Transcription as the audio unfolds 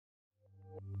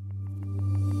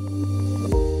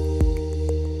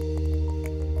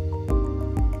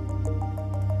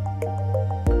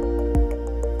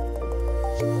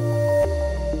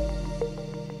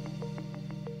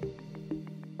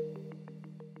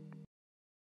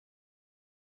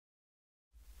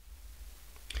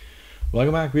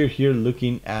Welcome back. We're here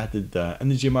looking at the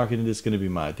energy market, and this is going to be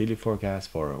my daily forecast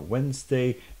for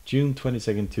Wednesday, June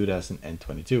 22nd,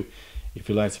 2022. If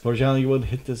you like to support the channel, you will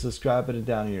hit the subscribe button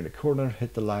down here in the corner,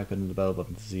 hit the like button and the bell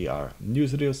button to see our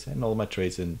news videos, and all my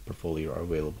trades and portfolio are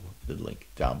available in the link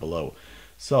down below.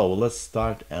 So let's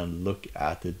start and look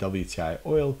at the WTI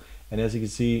oil, and as you can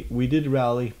see, we did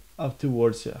rally up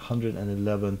towards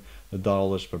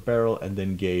 $111 per barrel and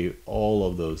then gave all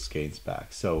of those gains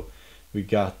back. So we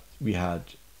had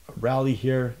a rally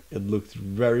here. It looked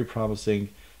very promising.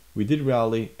 We did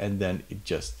rally and then it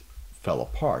just fell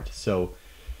apart. So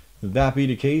that being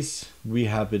the case, we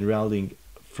have been rallying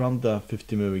from the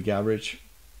 50 moving average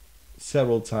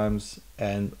several times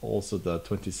and also the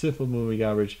 20 simple moving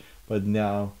average, but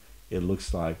now it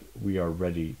looks like we are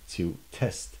ready to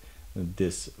test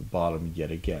this bottom yet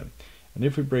again. And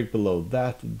if we break below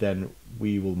that, then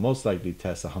we will most likely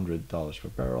test $100 per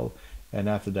barrel, and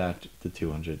after that the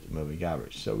 200 moving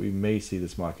average. So we may see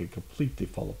this market completely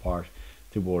fall apart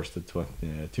towards the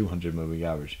 200 moving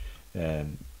average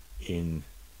in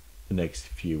the next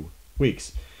few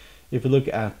weeks. If you look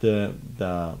at the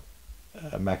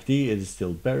MACD, it is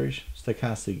still bearish.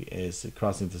 Stochastic is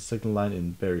crossing the signal line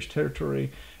in bearish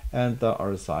territory, and the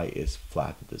RSI is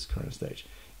flat at this current stage.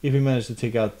 If we manage to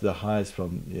take out the highs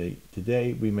from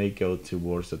today, we may go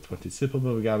towards the 20 simple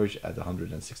moving average at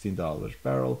 $116 per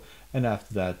barrel, and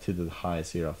after that to the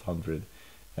highs here of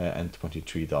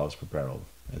 $123 per barrel,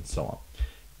 and so on.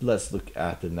 Let's look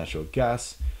at the natural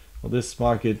gas. Well, this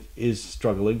market is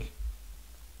struggling.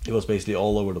 It was basically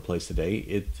all over the place today.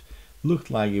 It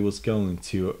looked like it was going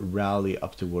to rally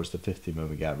up towards the 50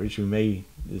 moving average. We may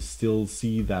still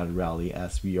see that rally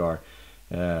as we are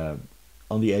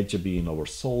on the edge of being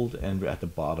oversold and we're at the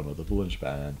bottom of the Bollinger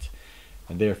Band,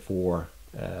 and therefore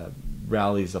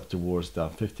rallies up towards the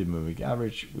 50 moving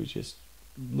average, which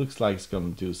looks like it's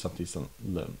going to do something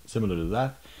similar to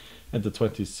that, and the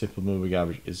 20 simple moving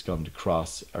average is going to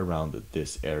cross around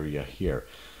this area here.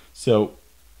 So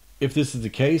if this is the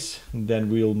case, then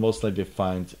we'll most likely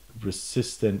find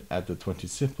resistance at the 20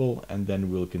 simple, and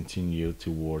then we'll continue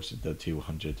towards the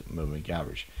 200 moving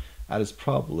average. That is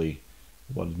probably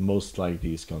what most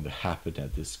likely is going to happen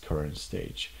at this current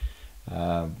stage.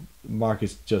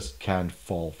 Markets just can't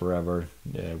fall forever.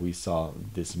 We saw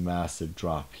this massive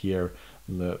drop here,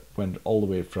 went all the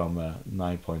way from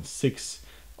 9.6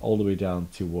 all the way down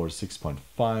towards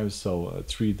 6.5, so a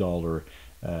 $3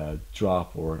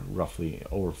 drop, or roughly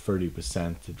over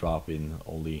 30% drop in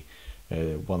only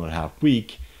 1.5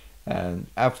 weeks. And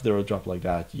after a drop like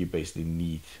that, you basically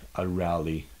need a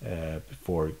rally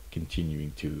before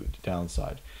continuing to the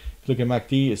downside. If you look at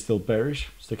MACD, it's still bearish.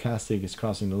 Stochastic is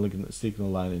crossing the signal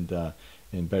line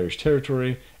in bearish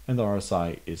territory, and the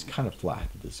RSI is kind of flat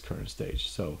at this current stage.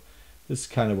 So this is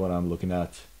kind of what I'm looking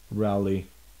at: rally,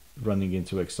 running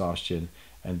into exhaustion,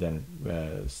 and then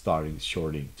starting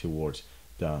shorting towards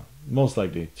the most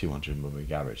likely 200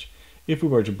 moving average. If we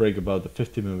were to break above the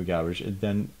 50 moving average,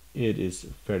 then it is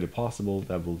fairly possible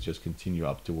that we'll just continue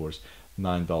up towards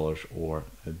 $9 or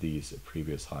these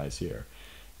previous highs here.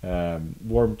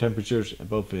 Warm temperatures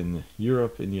both in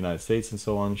Europe, in the United States, and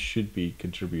so on should be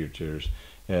contributors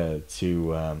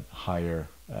to higher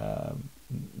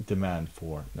demand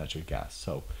for natural gas.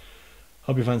 So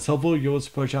hope you find this helpful. You will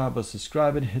support the channel by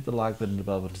subscribing, hit the like button and the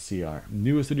bell button to see our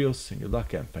newest videos, and good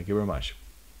luck and thank you very much.